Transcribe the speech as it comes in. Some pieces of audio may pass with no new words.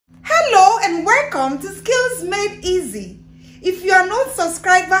Welcome to Skillsmadeeasy. If you are not a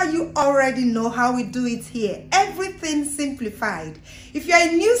subscriber, you already know how we do it here. Everything simplified. If you are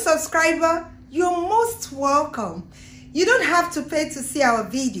a new subscriber, you're most welcome. You don't have to pay to see our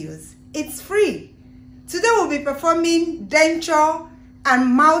videos. It's free. Today we'll be performing denture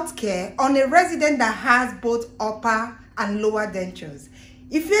and mouth care on a resident that has both upper and lower dentures.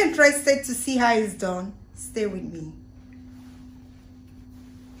 If you're interested to see how it's done, stay with me.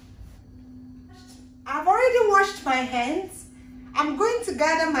 I've already washed my hands. I'm going to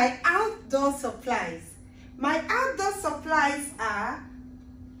gather my outdoor supplies. My outdoor supplies are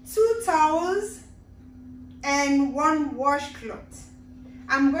 2 towels and 1 washcloth.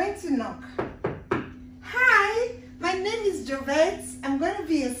 I'm going to knock. Hi, my name is Jovette. I'm going to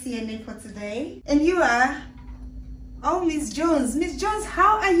be your CNA for today. And you are? Oh, Miss Jones. Miss Jones,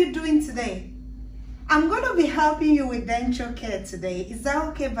 how are you doing today? I'm going to be helping you with denture care today. Is that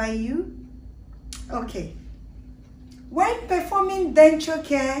okay by you? Okay. When performing denture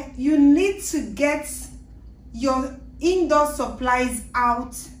care, you need to get your indoor supplies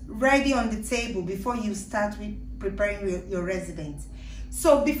out ready on the table before you start with preparing your residents.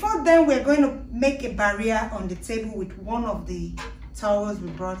 So before then, we're going to make a barrier on the table with one of the towels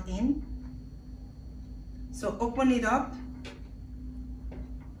we brought in. So open it up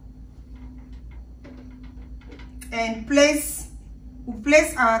and we'll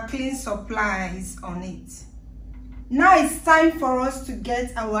place our clean supplies on it. Now it's time for us to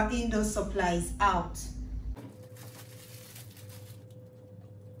get our indoor supplies out.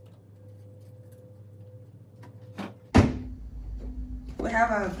 We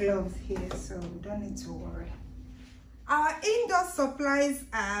have our gloves here, so we don't need to worry. Our indoor supplies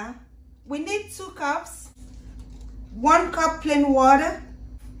are, we need 2 cups, 1 cup plain water,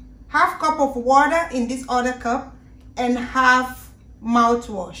 half cup of water in this other cup, and half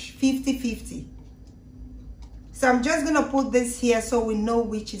mouthwash, 50-50. So I'm just gonna put this here so we know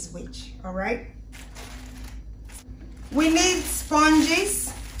which is which, all right? We need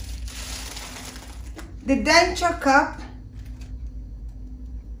sponges, the denture cup,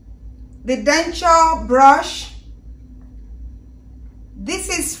 the denture brush. This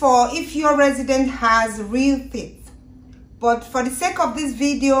is for if your resident has real teeth. But for the sake of this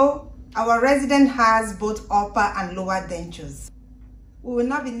video, our resident has both upper and lower dentures. We will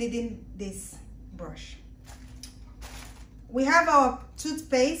not be needing this brush. We have our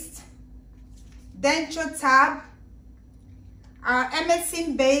toothpaste, denture tab, our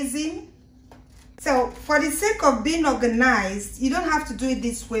MSing basin. So for the sake of being organized, you don't have to do it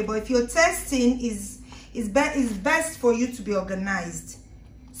this way, but if you're testing, it's best for you to be organized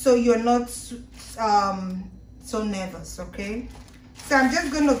so you're not so nervous, okay? So I'm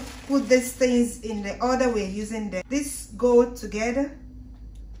just going to put these things in the order we're using them. This go together.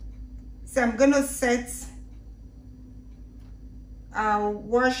 So I'm going to set our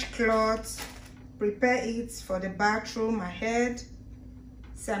washcloth, prepare it for the bathroom ahead.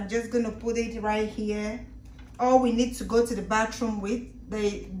 So I'm just going to put it right here. All we need to go to the bathroom with,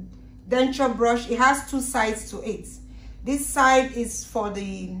 the denture brush, it has 2 sides to it. This side is for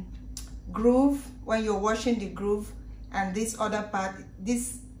the groove, when you're washing the groove, and this other part,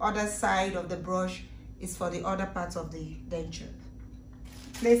 this other side of the brush is for the other part of the denture.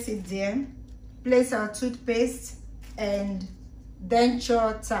 Place it there. Place our toothpaste and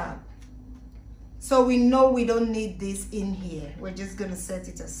denture tab. So we know we don't need this in here. We're just going to set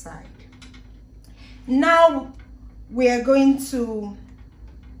it aside. Now we are going to,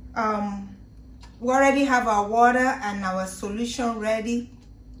 we already have our water and our solution ready.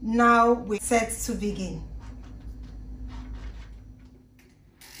 Now we're set to begin.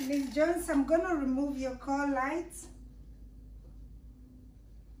 Miss Jones, I'm going to remove your call lights.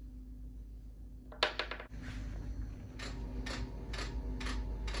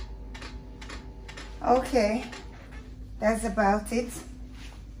 Okay, that's about it.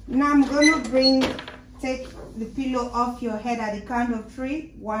 Now I'm going to take the pillow off your head at the count of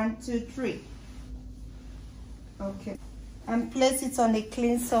 3. 1, 2, 3. Okay, and place it on a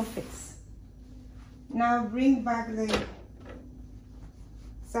clean surface. Now bring back the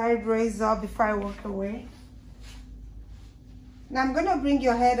side razor before I walk away. Now I'm going to bring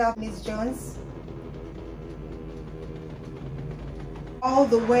your head up, Miss Jones. All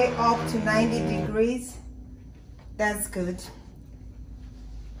the way up to 90 degrees. That's good.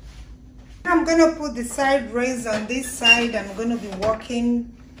 I'm going to put the side razor on this side I'm going to be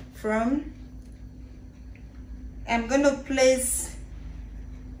working from. I'm going to place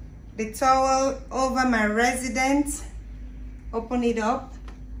the towel over my resident. Open it up.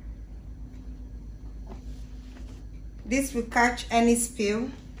 This will catch any spill.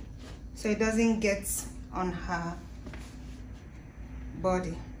 so it doesn't get on her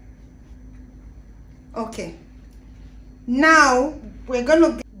body. Okay, now we're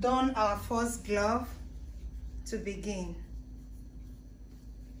gonna don our first glove to begin.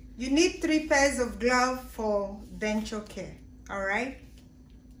 You need 3 pairs of gloves for denture care. All right,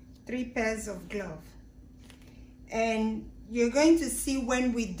 3 pairs of gloves, and you're going to see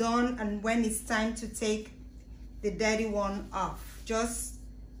when we're done and when it's time to take the dirty one off. Just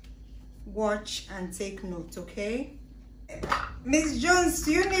watch and take note, okay? Miss Jones,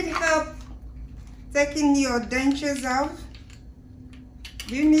 do you need help taking your dentures out?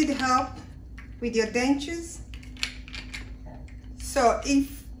 Do you need help with your dentures? So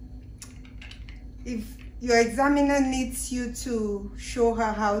if your examiner needs you to show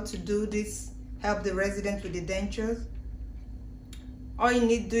her how to do this, help the resident with the dentures, all you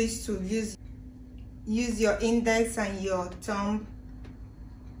need to do is to use your index and your thumb.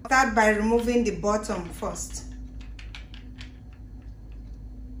 Start by removing the bottom first.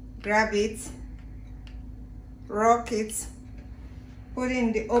 Grab it, rock it, put it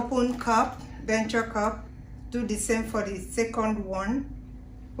in the open cup, denture cup. Do the same for the second one.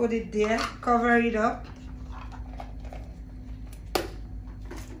 Put it there, cover it up,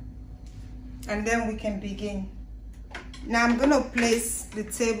 and then we can begin. Now I'm going to place the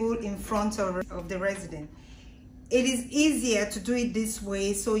table in front of the resident. It is easier to do it this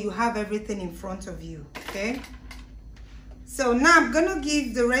way so you have everything in front of you, okay? So now I'm going to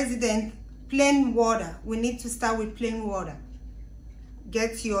give the resident plain water. We need to start with plain water.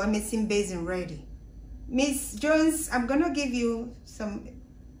 Get your mixing basin ready. Miss Jones, I'm going to give you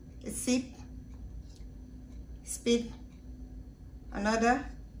a sip, spit, another,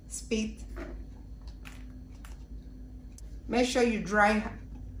 spit. Make sure you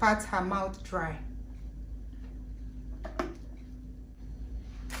pat her mouth dry.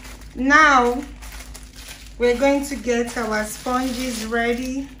 Now we're going to get our sponges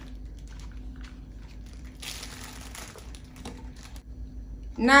ready.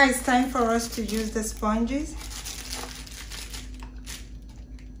 Now it's time for us to use the sponges.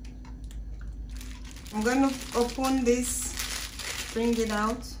 I'm going to open this, bring it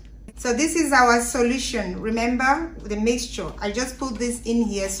out. So this is our solution. Remember the mixture. I just put this in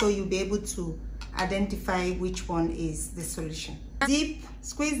here so you'll be able to identify which one is the solution. Deep,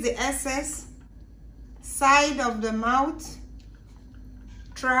 squeeze the excess, side of the mouth,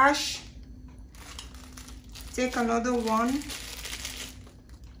 trash, take another one,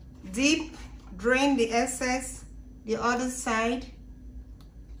 deep, drain the excess, the other side,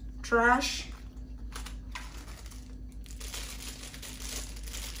 trash,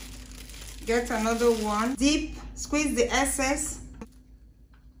 get another one, deep, squeeze the excess,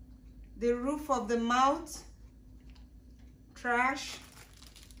 the roof of the mouth, trash,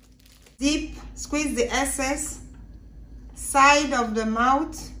 deep, squeeze the excess, side of the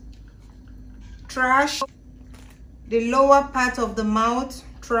mouth, trash, the lower part of the mouth,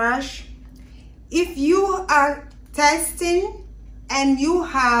 trash. If you are testing and you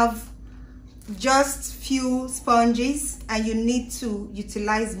have just few sponges and you need to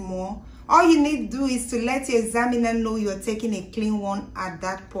utilize more, all you need to do is to let your examiner know you're taking a clean one at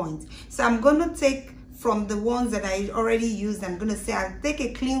that point. So I'm going to take from the ones that I already used. I'm going to say I'll take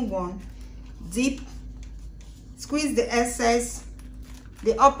a clean one, deep, squeeze the excess,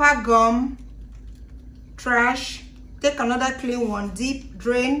 the upper gum, trash, take another clean one, deep,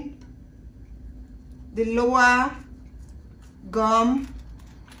 drain the lower gum.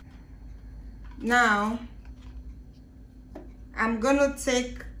 Now I'm going to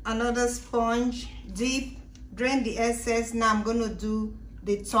take another sponge, deep, drain the excess. Now I'm going to do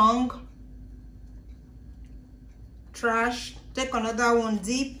the tongue, trash, take another one,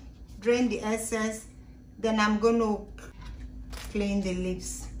 deep, drain the excess. Then I'm going to clean the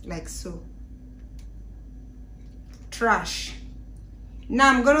lips like so. Trash. Now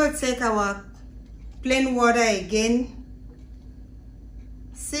I'm going to take our plain water again,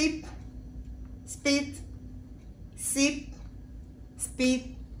 sip, spit, sip, spit.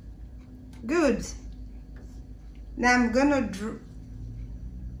 Good. Now I'm gonna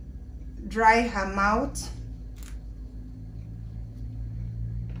dry her mouth.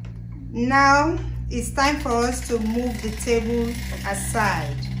 Now it's time for us to move the table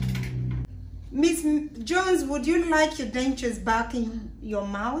aside. Miss Jones, would you like your dentures back in your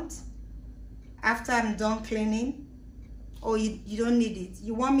mouth after I'm done cleaning? Or you don't need it?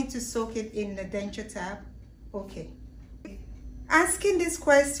 You want me to soak it in the denture tab? Okay. Asking this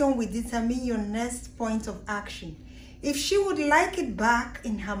question will determine your next point of action. If she would like it back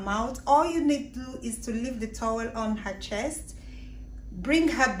in her mouth, all you need to do is to leave the towel on her chest, Bring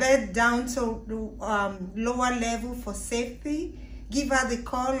her bed down to the lower level for safety. Give her the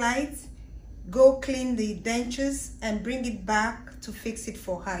call lights. Go clean the dentures and bring it back to fix it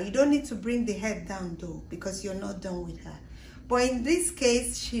for her. You don't need to bring the head down though, because you're not done with her. But in this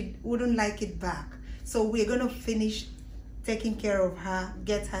case, she wouldn't like it back. So we're going to finish taking care of her,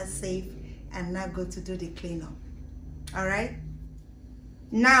 get her safe, and now go to do the cleanup. All right?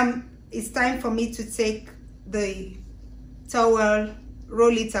 Now it's time for me to take the towel,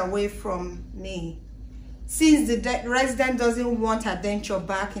 roll it away from me. Since the resident doesn't want her denture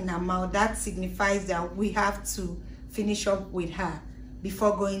back in her mouth, that signifies that we have to finish up with her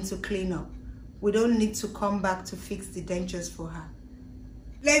before going to clean up. We don't need to come back to fix the dentures for her.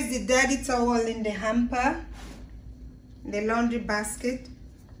 Place the dirty towel in the hamper, the laundry basket.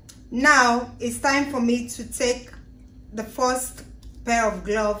 Now it's time for me to take the first pair of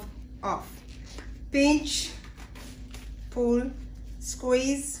gloves off. Pinch, pull,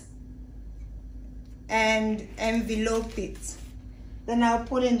 squeeze, and envelope it. Then I'll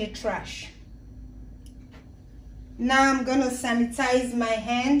put in the trash. Now I'm gonna sanitize my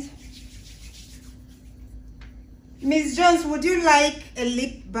hand. Miss Jones, would you like a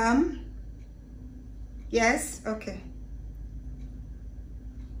lip balm? Yes? Okay.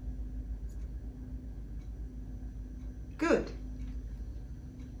 Good.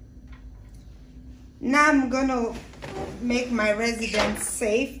 Now I'm gonna make my residence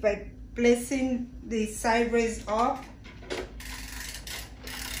safe by placing the sideways up.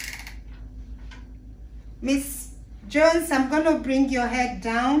 Miss Jones, I'm gonna bring your head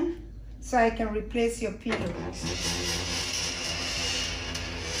down so I can replace your pillow.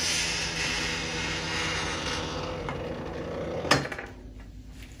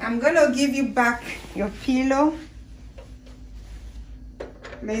 I'm gonna give you back your pillow.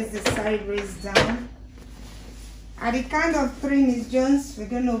 Place the sideways down. At the count of 3, Miss Jones, we're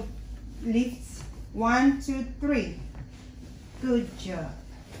gonna lift 1, 2, 3. Good job.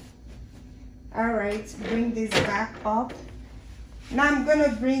 All right, bring this back up. Now I'm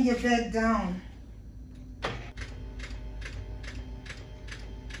gonna bring your bed down.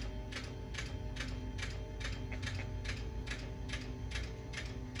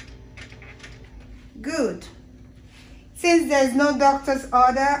 Good. Since there's no doctor's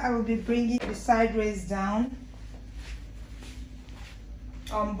order, I will be bringing the sideways down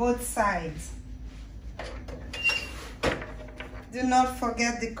on both sides. Do not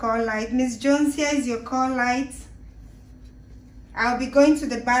forget the call light. Miss Jones, here is your call light. I'll be going to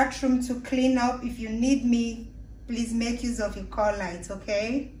the bathroom to clean up. If you need me, please make use of your call light,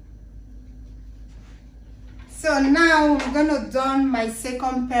 okay? So now I'm gonna don my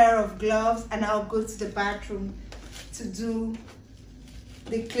second pair of gloves and I'll go to the bathroom to do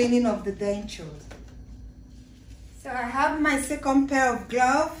the cleaning of the dentures. So I have my second pair of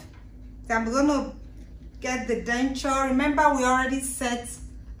gloves. So I'm gonna get the denture. Remember, we already set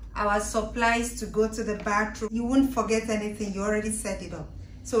our supplies to go to the bathroom. You won't forget anything, you already set it up.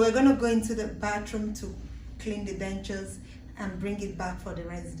 So we're gonna go into the bathroom to clean the dentures and bring it back for the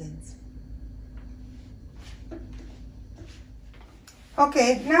residents.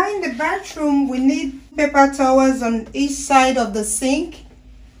 Okay, now in the bathroom, we need paper towels on each side of the sink.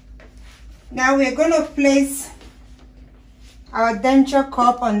 Now we're gonna place our denture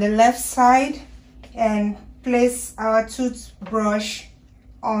cup on the left side and place our toothbrush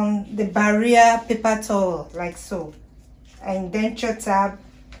on the barrier paper towel, like so, and denture tab.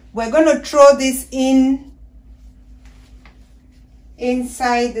 We're gonna throw this in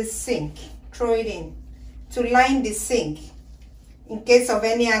inside the sink. Throw it in to line the sink in case of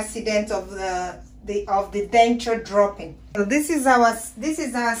any accident of the denture dropping. So this is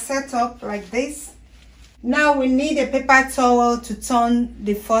our setup like this. Now we need a paper towel to turn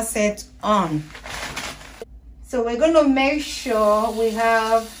the faucet on. So we're going to make sure we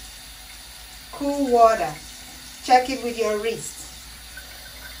have cool water. Check it with your wrist.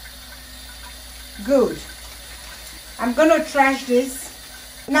 Good. I'm going to trash this.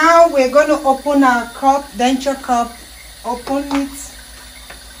 Now we're going to open our cup, denture cup. Open it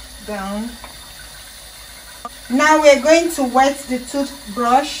down. Now we're going to wet the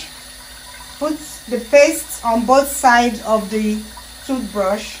toothbrush. Put the paste on both sides of the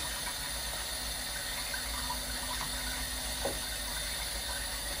toothbrush.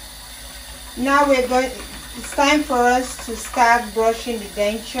 Now it's time for us to start brushing the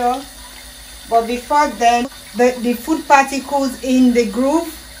denture. But before then, the food particles in the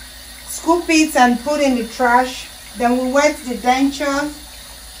groove, scoop it and put in the trash. Then we wet the denture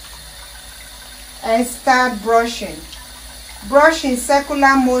and start brushing. Brush in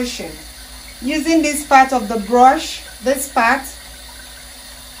circular motion. Using this part of the brush, this part,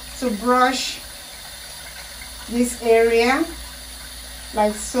 to brush this area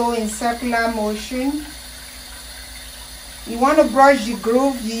like so in circular motion. You want to brush the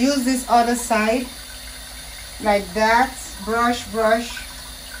groove, you use this other side like that. Brush, brush.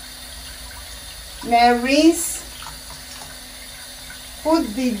 Now rinse.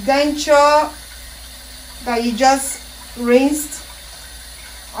 Put the denture that you just rinsed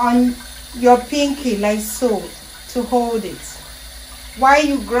on your pinky like so to hold it. While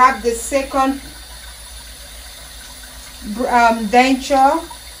you grab the second denture,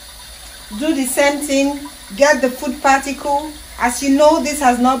 do the same thing. Get the food particle. As you know, this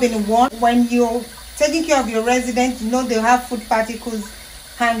has not been worn. When you're taking care of your resident, you know they'll have food particles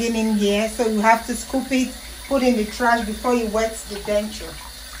hanging in here, so you have to scoop it, put in the trash before you wet the denture.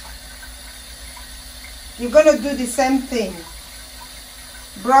 You're going to do the same thing.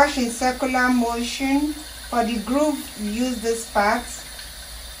 Brush in circular motion. For the groove, you use this part.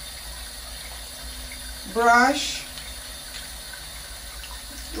 Brush.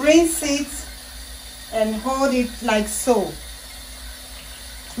 Rinse it and hold it like so.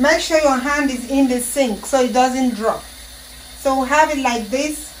 Make sure your hand is in the sink so it doesn't drop. So have it like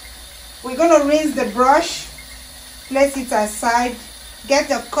this. We're going to rinse the brush, place it aside, get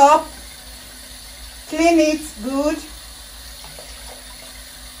a cup, clean it good,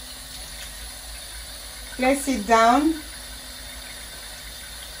 place it down,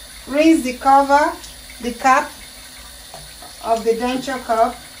 rinse the cover, the cap of the denture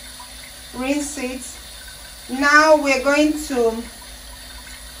cup, rinse it. Now we're going to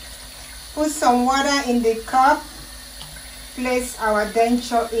put some water in the cup, place our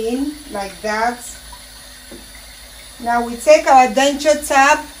denture in like that. Now we take our denture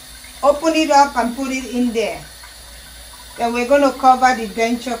tab, open it up and put it in there. Then we're going to cover the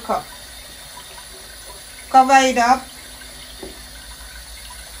denture cup. Cover it up.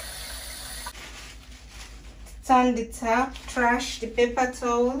 Turn the tap, trash the paper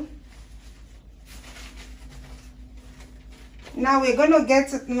towel. Now we're going to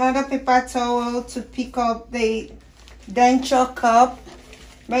get another paper towel to pick up the denture cup.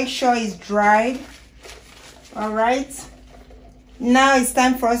 Make sure it's dried. All right. Now it's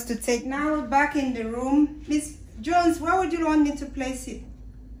time for us to take. Now back in the room. Miss Jones, where would you want me to place it?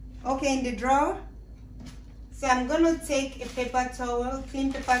 Okay, in the drawer. So I'm going to take a paper towel,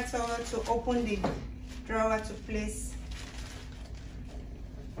 clean paper towel, to open the drawer to place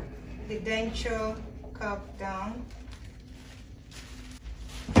the denture cup down.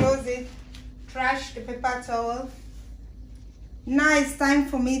 Close it, trash the paper towel. Now it's time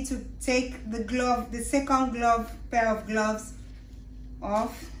for me to take the glove, the second glove, pair of gloves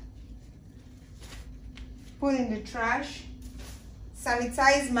off. Put in the trash.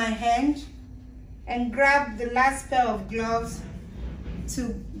 Sanitize my hand and grab the last pair of gloves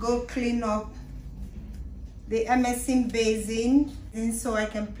to go clean up the MSM basin, and so I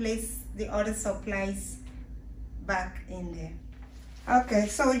can place the other supplies back in there. Okay,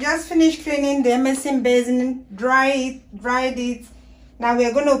 so we just finished cleaning the MSM basin, dried it. Now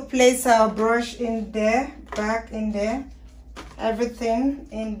we're going to place our brush in there, back in there, everything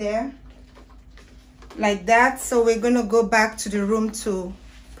in there, like that. So we're going to go back to the room to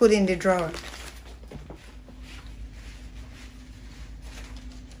put in the drawer.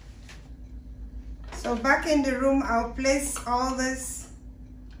 So back in the room, I'll place all this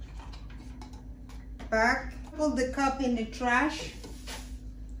back. Put the cup in the trash.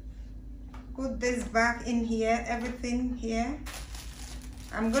 Put this back in here, everything here.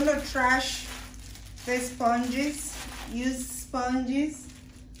 I'm going to trash the sponges. Use sponges.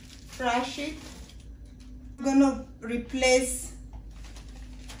 Trash it. I'm going to replace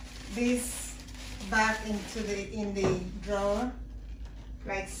this back into in the drawer,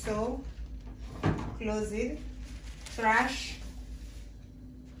 like so. Close it. Trash.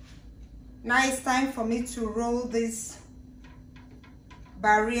 Now it's time for me to roll this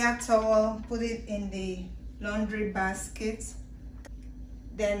barrier towel, put it in the laundry basket.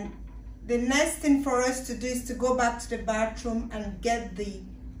 Then the next thing for us to do is to go back to the bathroom and get the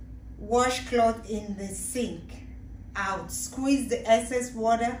washcloth in the sink out. Squeeze the excess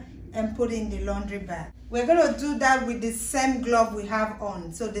water and put in the laundry bag. We're going to do that with the same glove we have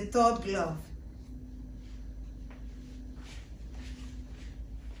on, so the third glove.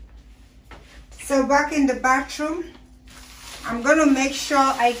 So back in the bathroom, I'm going to make sure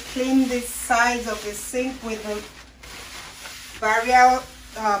I clean the sides of the sink with the barrier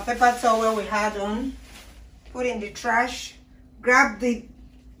paper towel we had on. Put in the trash. Grab the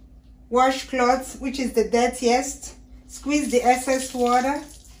washcloth, which is the dirtiest. Squeeze the excess water.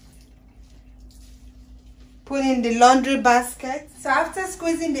 put in the laundry basket. So after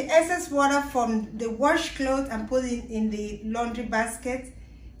squeezing the excess water from the washcloth and putting it in the laundry basket,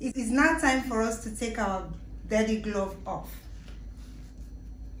 it is now time for us to take our dirty glove off,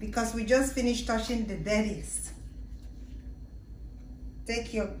 because we just finished touching the dirtiest.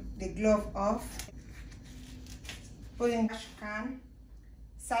 Take the glove off, put in the trash can,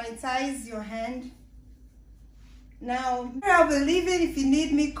 sanitize your hand. Now, I'll be leaving. If you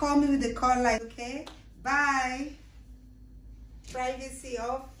need me, call me with the call line, okay? Bye. Privacy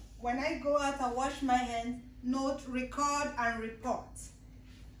off. When I go out and wash my hands, note, record, and report.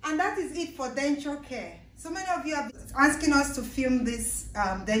 And that is it for denture care. So many of you are asking us to film this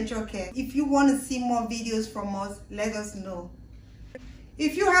denture care. If you want to see more videos from us, let us know.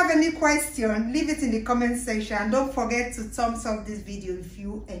 If you have any question, leave it in the comment section. And don't forget to thumbs up this video if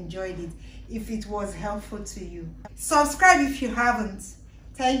you enjoyed it, if it was helpful to you. Subscribe if you haven't.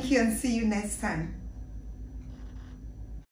 Thank you and see you next time.